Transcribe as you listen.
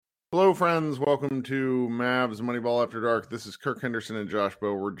Hello, friends. Welcome to Mavs Moneyball After Dark. This is Kirk Henderson and Josh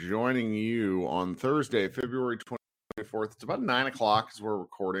Bowe. We're joining you on Thursday, February 24th. It's about 9 o'clock as we're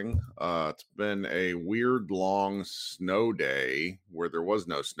recording. It's been a weird, long snow day where there was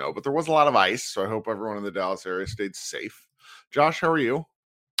no snow, but there was a lot of ice. So I hope everyone in the Dallas area stayed safe. Josh, how are you?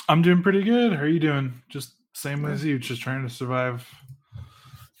 I'm doing pretty good. How are you doing? Just same as you, just trying to survive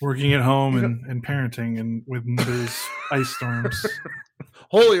working at home and parenting and when there's ice storms.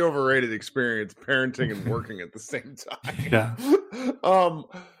 Wholly overrated experience parenting and working at the same time. Yeah.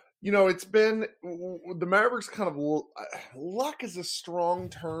 It's been the Mavericks kind of luck is a strong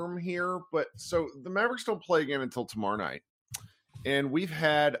term here, but so the Mavericks don't play again until tomorrow night. And we've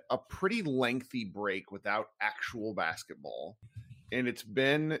had a pretty lengthy break without actual basketball. And it's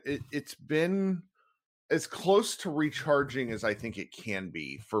been as close to recharging as I think it can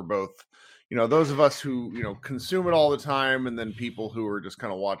be for both, those of us who, consume it all the time, and then people who are just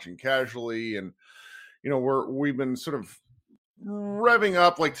kind of watching casually. And, we've been sort of revving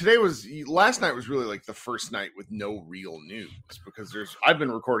up. Like last night was really like the first night with no real news, because I've been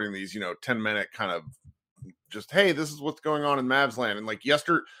recording these, 10-minute kind of just, hey, this is what's going on in Mavs land. And like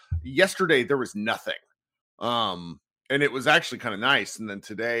yesterday there was nothing. And it was actually kind of nice. And then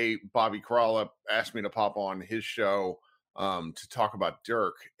today, Bobby Crawley asked me to pop on his show to talk about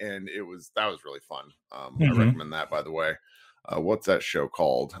Dirk, and that was really fun. I recommend that, by the way. What's that show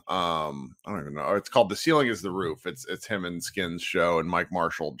called? I don't even know. It's called The Ceiling is the Roof. It's him and Skin's show, and Mike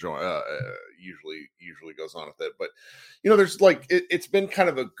Marshall usually goes on with it. But there's it's been kind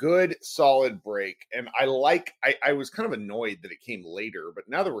of a good solid break, and I was kind of annoyed that it came later, but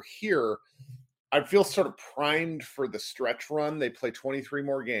now that we're here, I feel sort of primed for the stretch run. They play 23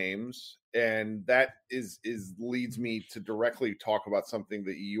 more games, and that leads me to directly talk about something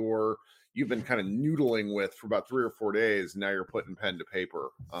that you've been kind of noodling with for about 3 or 4 days. Now you're putting pen to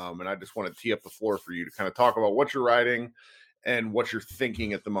paper. And I just want to tee up the floor for you to kind of talk about what you're writing and what you're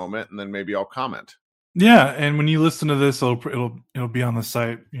thinking at the moment, and then maybe I'll comment. Yeah, and when you listen to this, it'll be on the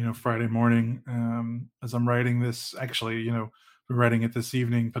site, Friday morning. As I'm writing this, actually, we're writing it this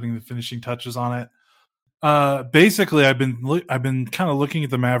evening, putting the finishing touches on it. Basically, I've been kind of looking at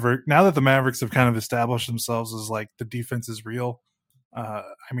the Maverick now that the Mavericks have kind of established themselves as like the defense is real.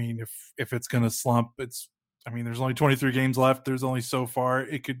 If it's going to slump, there's only 23 games left. There's only so far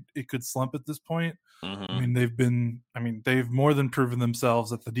it could slump at this point. Mm-hmm. They've more than proven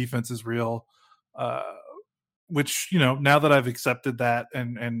themselves that the defense is real. Which, now that I've accepted that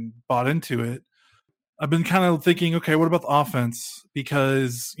and bought into it, I've been kind of thinking, okay, what about the offense?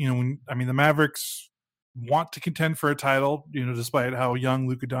 Because, the Mavericks want to contend for a title, despite how young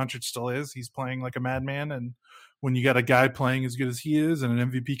Luka Doncic still is. He's playing like a madman. And when you got a guy playing as good as he is and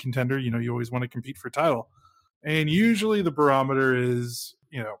an MVP contender, you always want to compete for a title. And usually the barometer is,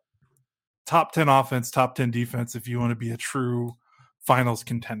 top 10 offense, top 10 defense if you want to be a true finals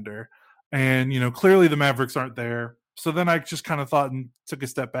contender. And, clearly the Mavericks aren't there. So then I just kind of thought and took a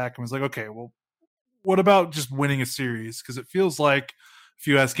step back and was like, okay, well, what about just winning a series? Because it feels like if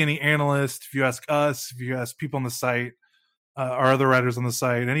you ask any analyst, if you ask us, if you ask people on the site, our other writers on the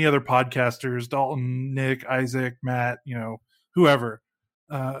site, any other podcasters, Dalton, Nick, Isaac, Matt, whoever,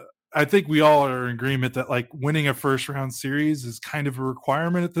 I think we all are in agreement that like winning a first round series is kind of a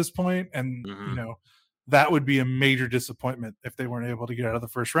requirement at this point. And, that would be a major disappointment if they weren't able to get out of the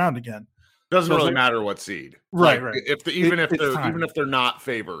first round again. Doesn't really matter what seed. Right. Even if they're not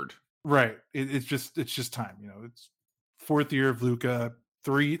favored. Right. It's just time. It's fourth year of Luka,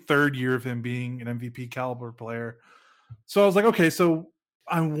 third year of him being an MVP caliber player. So I was like, okay, so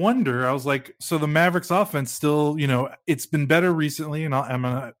I was like, so the Mavericks offense still, it's been better recently, and I'm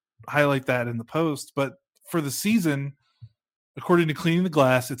going to highlight that in the post. But for the season, according to Cleaning the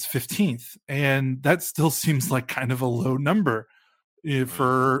Glass, it's 15th. And that still seems like kind of a low number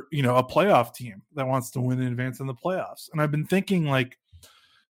for, a playoff team that wants to win in advance in the playoffs. And I've been thinking like,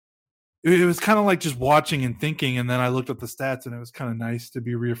 it was kind of like just watching and thinking, and then I looked at the stats, and it was kind of nice to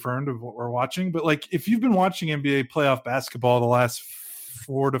be reaffirmed of what we're watching. But like, if you've been watching NBA playoff basketball the last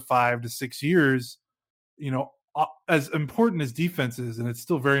 4 to 5 to 6 years, as important as defense is, and it's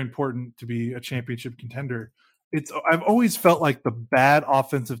still very important to be a championship contender, I've always felt like the bad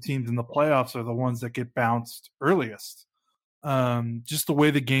offensive teams in the playoffs are the ones that get bounced earliest. Just the way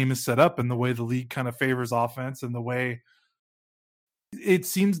the game is set up and the way the league kind of favors offense and the way it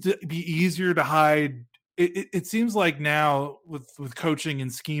seems to be easier to hide. It seems like now with coaching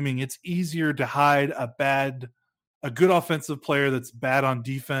and scheming, it's easier to hide a good offensive player that's bad on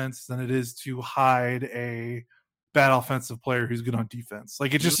defense than it is to hide a bad offensive player who's good on defense.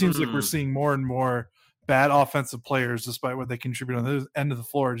 Like, it just seems like we're seeing more and more bad offensive players, despite what they contribute on the end of the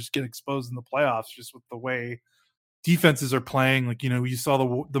floor, just get exposed in the playoffs just with the way defenses are playing. Like, you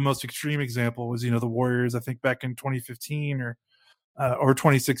saw the most extreme example was, the Warriors, I think back in 2015 or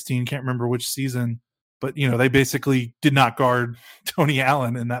 2016, can't remember which season, but they basically did not guard Tony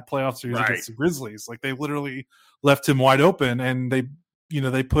Allen in that playoff series against the Grizzlies. Like, they literally left him wide open, and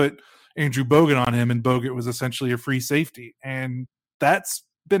they put Andrew Bogut on him, and Bogut was essentially a free safety. And that's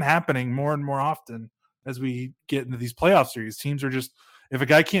been happening more and more often as we get into these playoff series. Teams are just, if a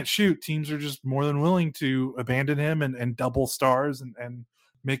guy can't shoot, teams are just more than willing to abandon him and double stars and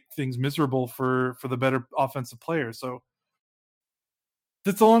make things miserable for the better offensive players. So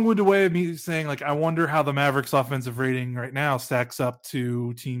that's a long-winded way of me saying, like, I wonder how the Mavericks offensive rating right now stacks up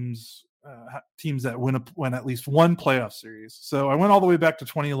to teams that win at least one playoff series. So I went all the way back to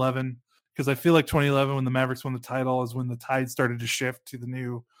 2011 because I feel like 2011, when the Mavericks won the title, is when the tide started to shift to the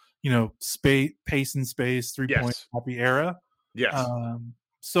new, pace and space 3-point happy era. Yes.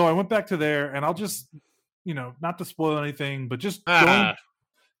 So I went back to there, and I'll just, not to spoil anything, but just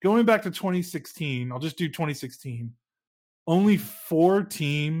going back to 2016, I'll just do 2016. Only 4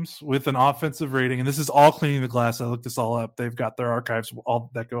 teams with an offensive rating, and this is all cleaning the glass. I looked this all up. They've got their archives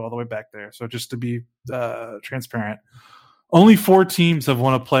that go all the way back there. So just to be transparent, only 4 teams have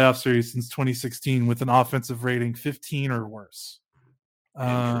won a playoff series since 2016 with an offensive rating 15 or worse.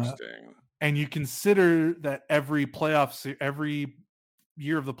 Interesting. And you consider that every year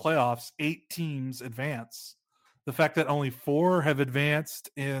of the playoffs, 8 teams advance. The fact that only 4 have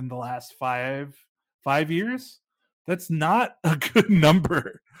advanced in the last 5 years, that's not a good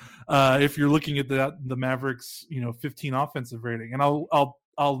number if you're looking at the Mavericks, 15 offensive rating. And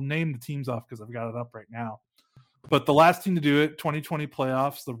I'll name the teams off because I've got it up right now. But the last team to do it, 2020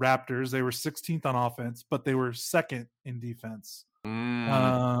 playoffs, the Raptors, they were 16th on offense, but they were 2nd in defense. Who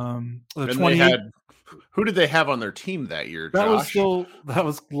did they have on their team that year, Josh? That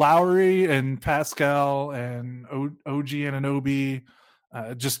was Lowry and Pascal and OG Anunoby,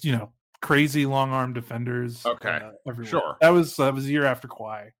 just crazy long arm defenders. Okay, everywhere. Sure. That was a year after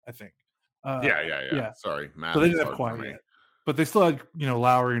Kawhi, I think. Yeah. Sorry, Matt. So they didn't have Kawhi yet, but they still had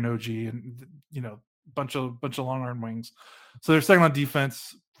Lowry and OG and bunch of long arm wings. So they're 2nd on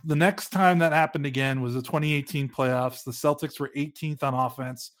defense. The next time that happened again was the 2018 playoffs. The Celtics were 18th on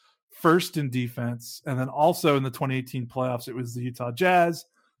offense, 1st in defense. And then also in the 2018 playoffs, it was the Utah Jazz,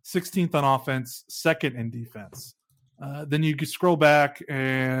 16th on offense, 2nd in defense. Then you could scroll back,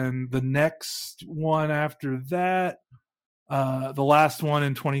 and the next one after that, the last one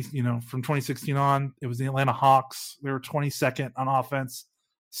in from 2016 on, it was the Atlanta Hawks. They were 22nd on offense,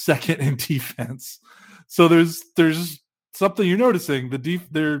 2nd in defense. So there's something you're noticing.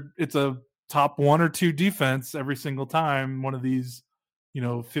 It's a top 1 or 2 defense every single time one of these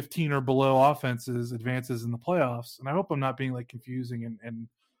 15 or below offenses advances in the playoffs. And I hope I'm not being like confusing and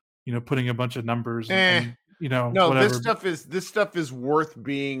putting a bunch of numbers and no, whatever. This stuff is worth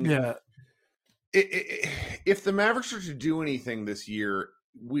being. Yeah. If the Mavericks are to do anything this year,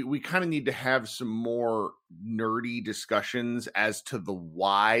 we kind of need to have some more nerdy discussions as to the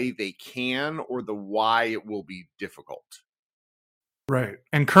why they can or the why it will be difficult. Right.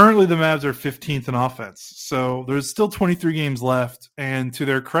 And currently the Mavs are 15th in offense. So there's still 23 games left. And to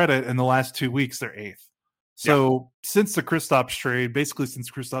their credit, in the last 2 weeks, they're 8th. So since the Kristaps trade, basically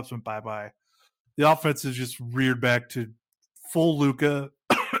since Kristaps went bye-bye, the offense is just reared back to full Luka.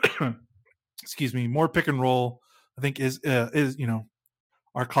 Excuse me, more pick and roll. I think is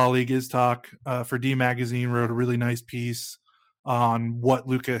our colleague Iztok for D Magazine wrote a really nice piece on what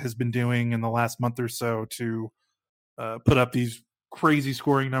Luka has been doing in the last month or so to put up these crazy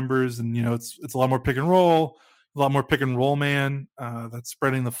scoring numbers. And it's a lot more pick and roll, a lot more pick and roll man that's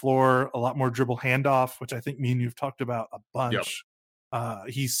spreading the floor, a lot more dribble handoff, which I think me and you've talked about a bunch. Yep.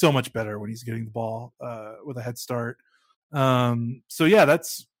 He's so much better when he's getting the ball with a head start.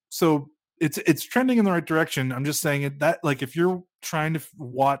 It's trending in the right direction. I'm just saying that like if you're trying to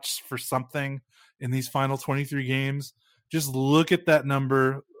watch for something in these final 23 games, just look at that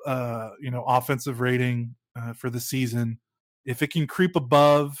number, offensive rating for the season. If it can creep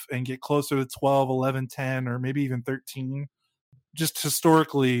above and get closer to 12, 11, 10, or maybe even 13, just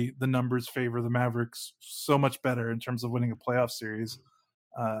historically, the numbers favor the Mavericks so much better in terms of winning a playoff series.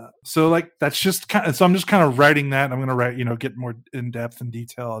 So I'm just kind of writing that. I'm going to write, get more in depth and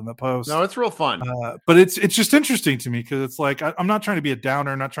detail in the post. No, it's real fun. But it's just interesting to me because it's like, I'm not trying to be a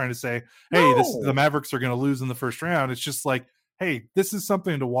downer. I'm not trying to say, hey, the Mavericks are going to lose in the first round. It's just like, hey, this is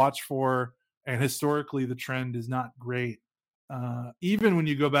something to watch for. And historically, the trend is not great. Even when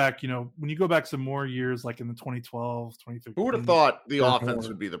you go back, some more years, like in the 2012, 2013. Who would have thought the offense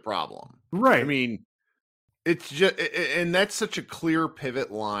would be the problem? Right. I mean, It's just, and that's such a clear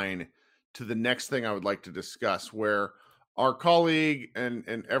pivot line to the next thing I would like to discuss, where our colleague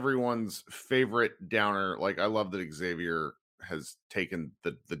and everyone's favorite downer, like I love that Xavier has taken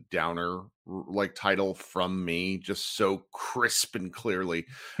the downer like title from me just so crisp and clearly.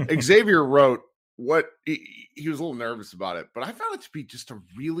 Xavier wrote what he was a little nervous about it, but I found it to be just a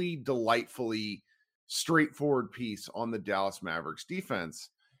really delightfully straightforward piece on the Dallas Mavericks defense.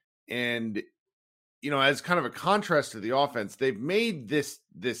 And as kind of a contrast to the offense, they've made this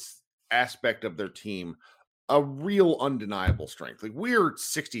aspect of their team a real undeniable strength. Like we're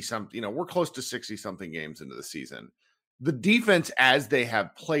 60 something, we're close to 60 something games into the season. The defense as they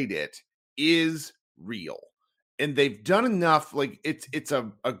have played it is real. And they've done enough. Like it's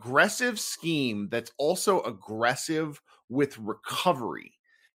a aggressive scheme that's also aggressive with recovery.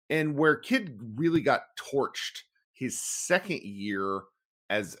 And where Kidd really got torched his second year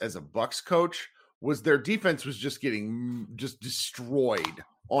as a Bucks coach was their defense was just getting just destroyed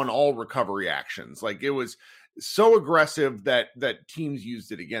on all recovery actions. Like it was so aggressive that teams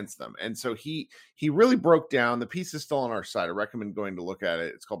used it against them. And so he really broke down. The piece is still on our site. I recommend going to look at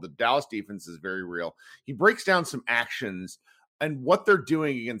it. It's called The Dallas Defense is Very Real. He breaks down some actions and what they're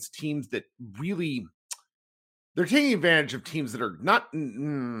doing against teams that really they're taking advantage of teams that are not, I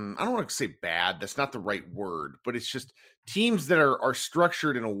don't want to say bad. That's not the right word, but it's just teams that are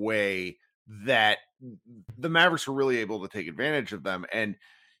structured in a way that the Mavericks were really able to take advantage of them. And,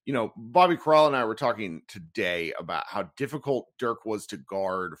 Bobby Corral and I were talking today about how difficult Dirk was to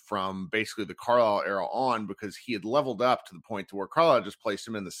guard from basically the Carlisle era on, because he had leveled up to the point to where Carlisle just placed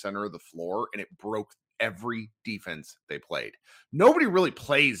him in the center of the floor and it broke every defense they played. Nobody really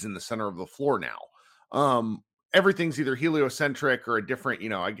plays in the center of the floor now. Everything's either heliocentric or a different,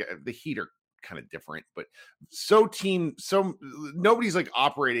 I get the Heat are kind of different, but so nobody's like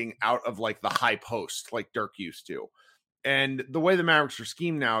operating out of like the high post like Dirk used to. And the way the Mavericks are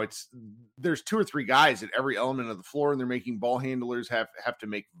schemed now, there's 2 or 3 guys at every element of the floor, and they're making ball handlers have to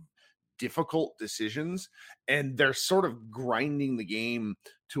make difficult decisions, and they're sort of grinding the game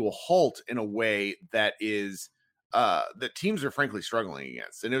to a halt in a way that is that teams are frankly struggling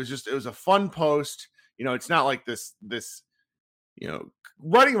against. And it was a fun post. It's not like this,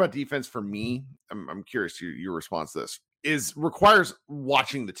 writing about defense for me, I'm curious to your response to this, requires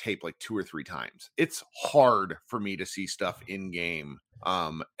watching the tape like 2 or 3 times. It's hard for me to see stuff in game.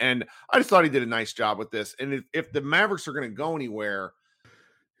 And I just thought he did a nice job with this. And if the Mavericks are going to go anywhere,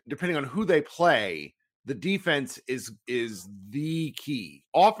 depending on who they play, the defense is the key.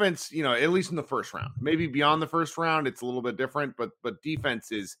 Offense, at least in the first round. Maybe beyond the first round, it's a little bit different, but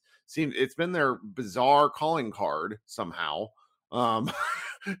defense it's been their bizarre calling card somehow.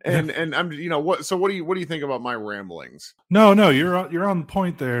 And I'm, what do you think about my ramblings? No, you're on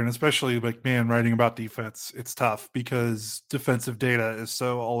point there. And especially like, man, writing about defense, it's tough because defensive data is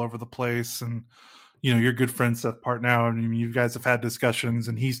so all over the place. And, your good friend Seth Partnow, I mean, you guys have had discussions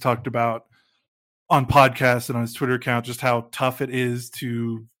and he's talked about on podcasts and on his Twitter account just how tough it is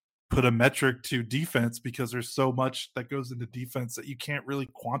to put a metric to defense because there's so much that goes into defense that you can't really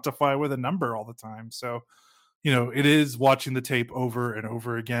quantify with a number all the time. So, it is watching the tape over and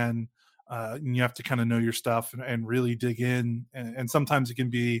over again. And you have to kind of know your stuff and really dig in. And sometimes it can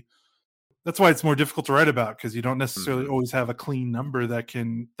be, that's why it's more difficult to write about, because you don't necessarily always have a clean number that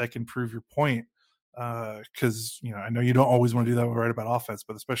can prove your point. Because I know you don't always want to do that when write about offense,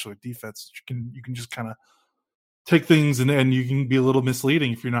 but especially with defense, you can just kind of take things and you can be a little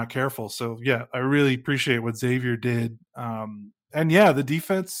misleading if you're not careful. So yeah, I really appreciate what Xavier did. And yeah, the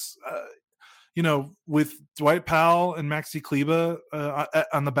defense, with Dwight Powell and Maxi Kleber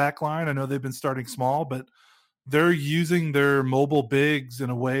on the back line, I know they've been starting small, but they're using their mobile bigs in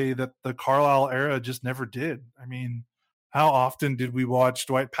a way that the Carlisle era just never did. I mean, how often did we watch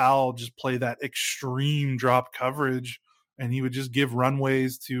Dwight Powell just play that extreme drop coverage and he would just give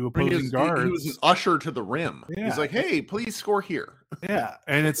runways to opposing guards? He was an usher to the rim. Yeah. He's like, hey, please score here. Yeah.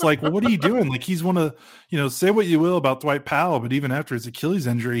 And it's like, well, what are you doing? Like, he's one of, say what you will about Dwight Powell, but even after his Achilles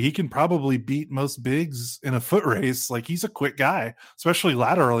injury, he can probably beat most bigs in a foot race. Like, he's a quick guy, especially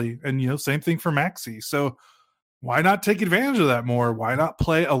laterally. And, same thing for Maxi. So why not take advantage of that more? Why not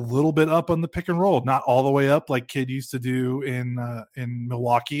play a little bit up on the pick and roll? Not all the way up like Kidd used to do in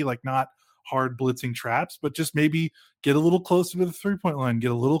Milwaukee, like not hard blitzing traps, but just maybe get a little closer to the 3-point line,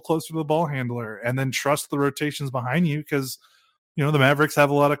 get a little closer to the ball handler, and then trust the rotations behind you, because the Mavericks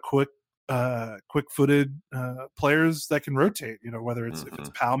have a lot of quick-footed players that can rotate. Whether it's if it's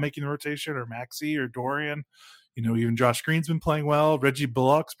Powell making the rotation or Maxi or Dorian. Even Josh Green's been playing well. Reggie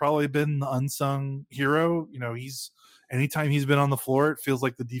Bullock's probably been the unsung hero. Anytime he's been on the floor, it feels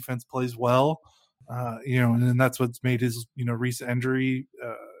like the defense plays well. And then that's what's made his recent injury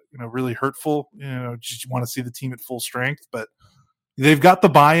really hurtful. Just want to see the team at full strength, but they've got the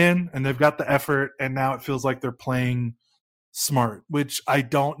buy-in and they've got the effort, and now it feels like they're playing smart, which I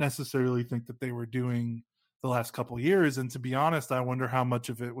don't necessarily think that they were doing the last couple of years. And to be honest, I wonder how much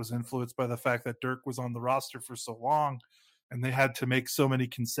of it was influenced by the fact that Dirk was on the roster for so long and they had to make so many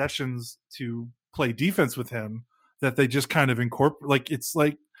concessions to play defense with him that they just kind of incorporate. It's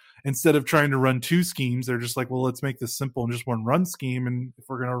like instead of trying to run two schemes, they're just like, well, let's make this simple and just one run scheme. And if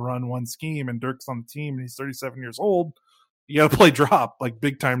we're going to run one scheme and Dirk's on the team and he's 37 years old, you got to play drop, like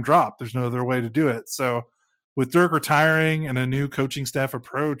big time drop. There's no other way to do it. So with Dirk retiring and a new coaching staff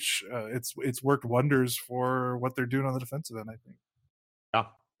approach, it's worked wonders for what they're doing on the defensive end, I think. Yeah.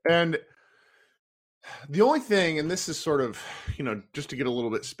 And the only thing, and this is sort of, just to get a little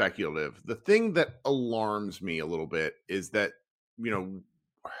bit speculative, the thing that alarms me a little bit is that,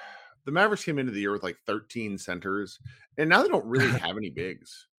 the Mavericks came into the year with like 13 centers, and now they don't really have any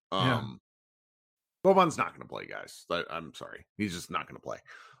bigs. Boban's not going to play, guys. I'm sorry. He's just not going to play.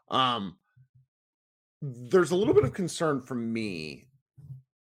 There's a little bit of concern from me,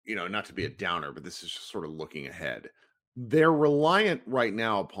 not to be a downer, but this is just sort of looking ahead. They're reliant right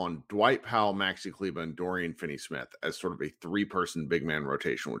now upon Dwight Powell, Maxi Kleber, and Dorian Finney-Smith as sort of a three-person big man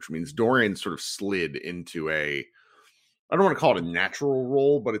rotation, which means Dorian sort of slid into I don't want to call it a natural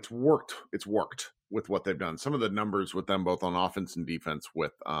role, but it's worked. It's worked with what they've done. Some of the numbers with them, both on offense and defense,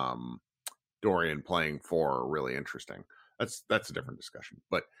 with Dorian playing for, are really interesting. That's a different discussion.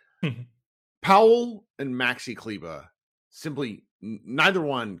 But Powell and Maxi Kleber, simply neither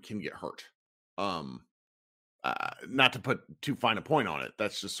one can get hurt. Not to put too fine a point on it,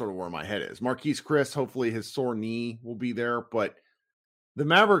 that's just sort of where my head is. Marquise Chris, hopefully his sore knee will be there, but the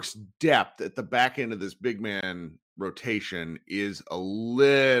Mavericks' depth at the back end of this big man rotation is a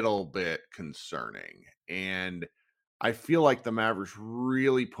little bit concerning. And I feel like the Mavericks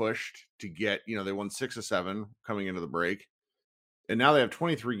really pushed to get, they won 6 of 7 coming into the break. And now they have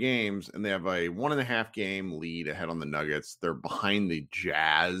 23 games and they have a 1.5 game lead ahead on the Nuggets. They're behind the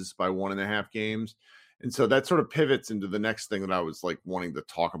Jazz by 1.5 games. And so that sort of pivots into the next thing that I was like wanting to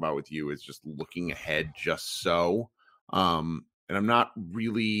talk about with you, is just looking ahead just so. And I'm not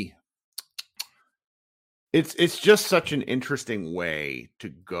really, it's just such an interesting way to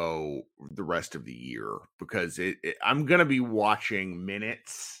go the rest of the year, because I'm going to be watching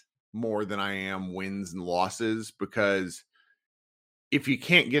minutes more than I am wins and losses, because if you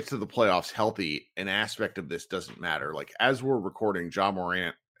can't get to the playoffs healthy, an aspect of this doesn't matter. Like, as we're recording, Ja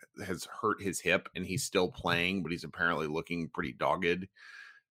Morant has hurt his hip and he's still playing, but he's apparently looking pretty dogged.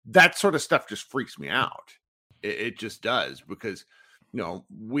 That sort of stuff just freaks me out. It just does, because,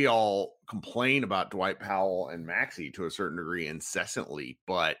 we all complain about Dwight Powell and Maxi to a certain degree incessantly,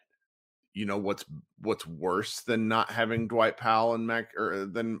 but what's worse than not having Dwight Powell and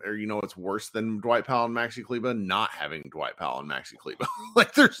what's worse than Dwight Powell and Maxi Kleber? Not having Dwight Powell and Maxi Kleber.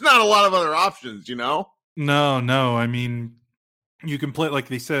 Like, there's not a lot of other options, No. I mean, you can play, like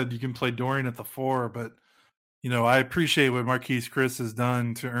they said, you can play Dorian at the 4, but I appreciate what Marquise Chris has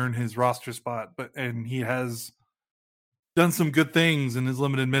done to earn his roster spot, and he has done some good things in his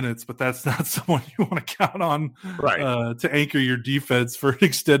limited minutes, but that's not someone you want to count on, right, to anchor your defense for an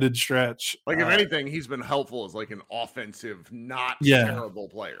extended stretch. Like, if anything, he's been helpful as like an offensive, not terrible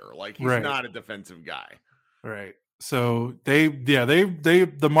player. Like, he's not a defensive guy. Right. So they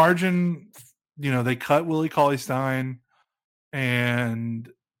the margin, they cut Willie Cauley-Stein and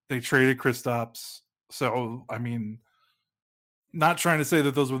they traded Kristaps. So, I mean, not trying to say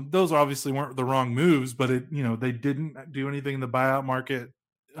that those obviously weren't the wrong moves, but they didn't do anything in the buyout market,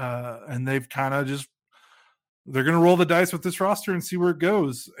 and they've kind of they're going to roll the dice with this roster and see where it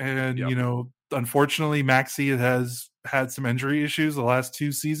goes. And unfortunately, Maxi has had some injury issues the last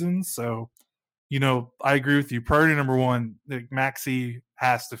 2 seasons. So, I agree with you. Priority number 1, Maxi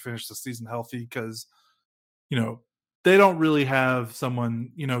has to finish the season healthy, because they don't really have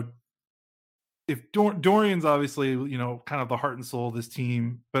someone, if Dorian's obviously, kind of the heart and soul of this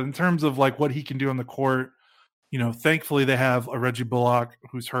team, but in terms of like what he can do on the court, thankfully they have a Reggie Bullock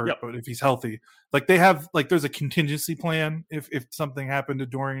who's hurt, but if he's healthy, like they have, like, there's a contingency plan. If something happened to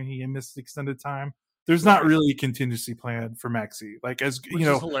Dorian, he missed extended time, there's not really a contingency plan for Maxi. Like, as which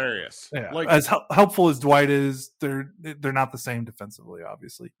is hilarious. Yeah, like, as helpful as Dwight is, they're not the same defensively,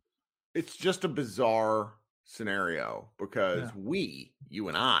 obviously. It's just a bizarre scenario, because you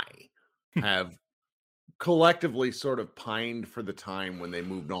and I have collectively sort of pined for the time when they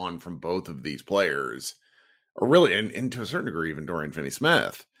moved on from both of these players, or really, and to a certain degree, even Dorian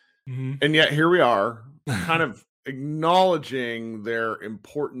Finney-Smith. Mm-hmm. And yet here we are, kind of acknowledging their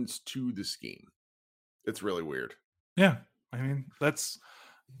importance to the scheme. It's really weird. Yeah. I mean, that's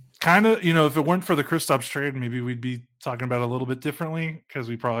kind of, if it weren't for the Kristaps trade, maybe we'd be talking about it a little bit differently, because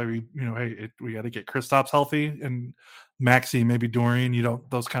we probably, hey, we got to get Kristaps healthy, and Maxey, maybe Dorian,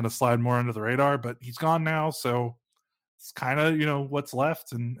 those kind of slide more under the radar, but he's gone now. So it's kind of, what's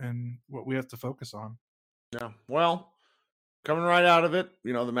left and what we have to focus on. Yeah. Well, coming right out of it,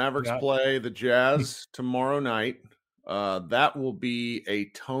 the Mavericks play the Jazz tomorrow night. That will be a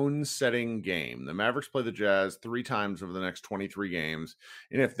tone-setting game. The Mavericks play the Jazz 3 times over the next 23 games.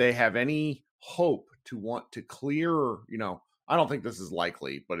 And if they have any hope to want to clear, I don't think this is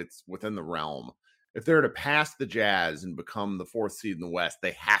likely, but it's within the realm. If they're to pass the Jazz and become the 4th seed in the West,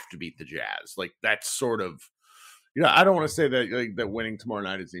 they have to beat the Jazz. Like, that's sort of, I don't want to say that that winning tomorrow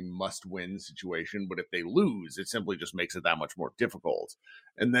night is a must-win situation, but if they lose, it simply just makes it that much more difficult.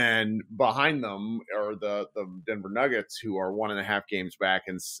 And then behind them are the Denver Nuggets, who are 1.5 games back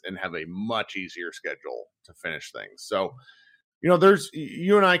and have a much easier schedule to finish things. So,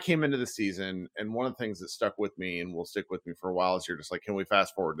 you and I came into the season, and one of the things that stuck with me and will stick with me for a while is you're just like, can we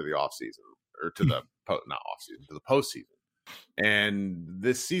fast forward to the offseason, or to the not offseason, to the postseason? And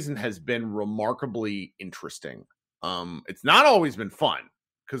this season has been remarkably interesting. It's not always been fun,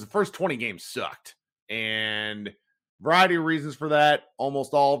 because the first 20 games sucked, and variety of reasons for that.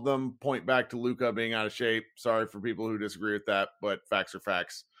 Almost all of them point back to Luka being out of shape. Sorry for people who disagree with that, but facts are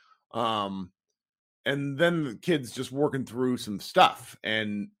facts. And then the kids just working through some stuff,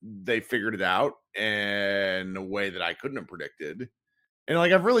 and they figured it out in a way that I couldn't have predicted. And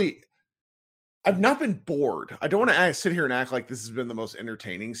I've not been bored. I don't want to sit here and act like this has been the most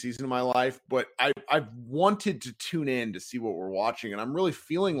entertaining season of my life, but I've wanted to tune in to see what we're watching. And I'm really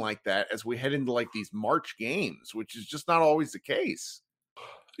feeling like that as we head into like these March games, which is just not always the case.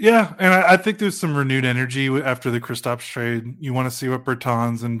 Yeah, and I think there's some renewed energy after the Kristaps trade. You want to see what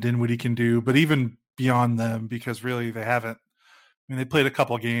Bertans and Dinwiddie can do, but even beyond them, because really they haven't. I mean, they played a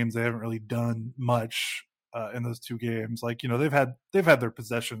couple of games. They haven't really done much in those 2 games. Like, they've had their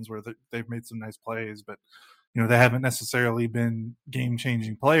possessions where they've made some nice plays, but they haven't necessarily been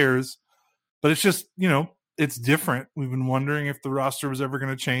game-changing players. But it's just, it's different. We've been wondering if the roster was ever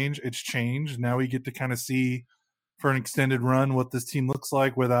going to change. It's changed. Now we get to kind of see, for an extended run, what this team looks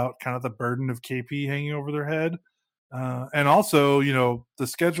like without kind of the burden of KP hanging over their head. And also, the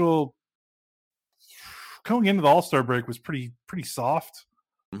schedule going into the All-Star break was pretty soft.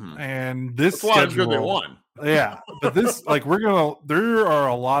 Mm-hmm. And this schedule, they won. Yeah, but this, like, there are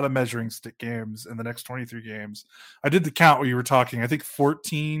a lot of measuring stick games in the next 23 games. I did the count where you were talking. I think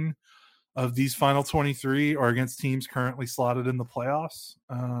 14 of these final 23 are against teams currently slotted in the playoffs,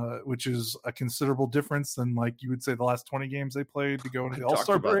 which is a considerable difference than, like, you would say the last 20 games they played to go into the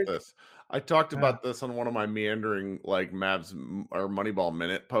All-Star break. I talked about this on one of my meandering, like, Mavs or Moneyball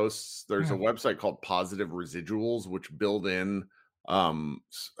Minute posts. There's a website called Positive Residuals, which build in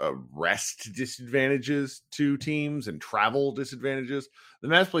rest disadvantages to teams and travel disadvantages. The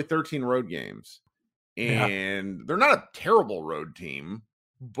Mavs play 13 road games, and they're not a terrible road team,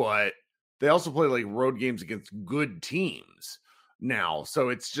 but they also play like road games against good teams now. So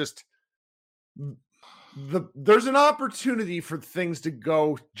it's just there's an opportunity for things to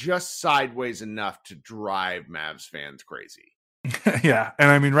go just sideways enough to drive Mavs fans crazy. Yeah. And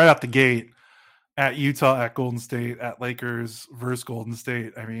I mean, right out the gate, at Utah, at Golden State, at Lakers versus Golden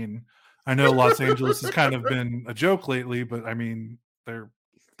State. I mean, I know Los Angeles has kind of been a joke lately, but I mean, they're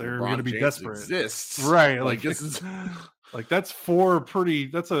going to be desperate. Exists. Right. Like this is like that's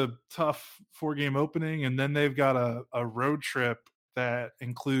a tough 4-game opening. And then they've got a road trip that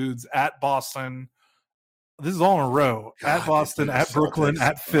includes at Boston. This is all in a row. At Boston, at Brooklyn,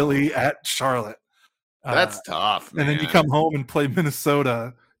 at Philly, at Charlotte. That's tough, man. And then you come home and play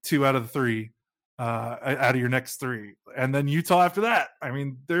Minnesota 2 out of the 3. Out of your next 3, and then Utah after that. I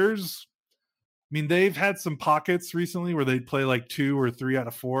mean, they've had some pockets recently where they play like 2 or 3 out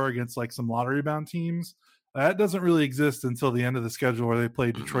of 4 against like some lottery bound teams. That doesn't really exist until the end of the schedule, where they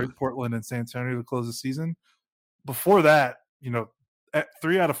play Detroit, Portland, and San Antonio to close the season. Before that,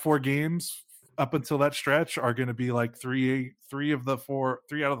 3 out of 4 games up until that stretch are going to be like 3 out of the 4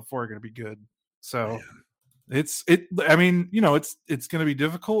 are going to be good. So it's going to be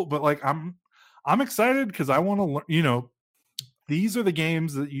difficult, but like I'm excited because I want to learn, these are the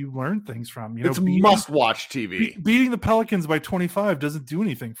games that you learn things from. It's must-watch TV. Beating the Pelicans by 25 doesn't do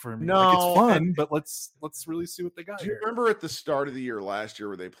anything for me. No, like, it's fun, but let's really see what they got. Do you remember at the start of the year last year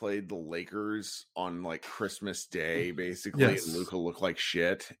where they played the Lakers on like Christmas Day, basically, and Luka looked like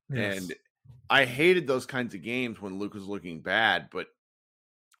shit? Yes. And I hated those kinds of games when Luka's looking bad, but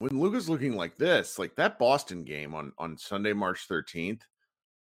when Luka's looking like this, like that Boston game on Sunday, March 13th,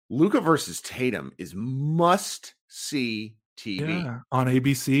 Luca versus Tatum is must see TV. Yeah, on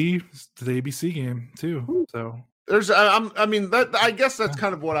ABC, it's the ABC game too. So I mean, that I guess that's yeah,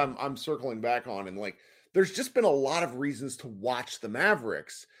 kind of what I'm circling back on, and like, there's just been a lot of reasons to watch the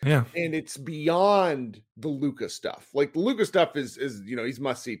Mavericks, yeah, and it's beyond the Luca stuff. Like the Luca stuff is he's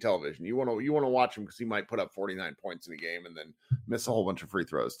must see television. You want to watch him because he might put up 49 points in a game and then miss a whole bunch of free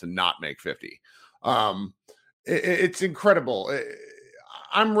throws to not make 50. Um, it's incredible.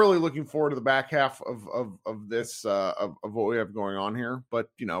 I'm really looking forward to the back half of this of what we have going on here. But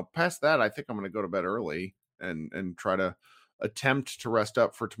past that, I think I'm going to go to bed early and try to attempt to rest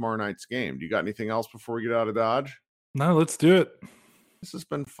up for tomorrow night's game. Do you got anything else before we get out of Dodge? no, let's do it. This has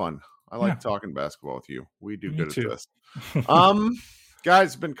been fun. I Yeah, like talking basketball with you. We do me good at too. this. Um, guys,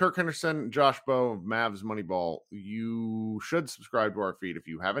 it's been Kirk Henderson, Josh Bowe, Mavs Moneyball. You should subscribe to our feed if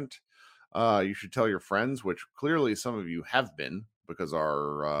you haven't. You should tell your friends, which clearly some of you have been because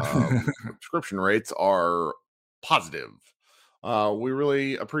our subscription rates are positive. We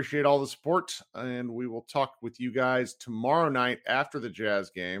really appreciate all the support, and we will talk with you guys tomorrow night after the Jazz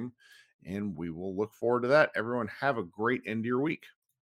game, and we will look forward to that. Everyone, have a great end of your week.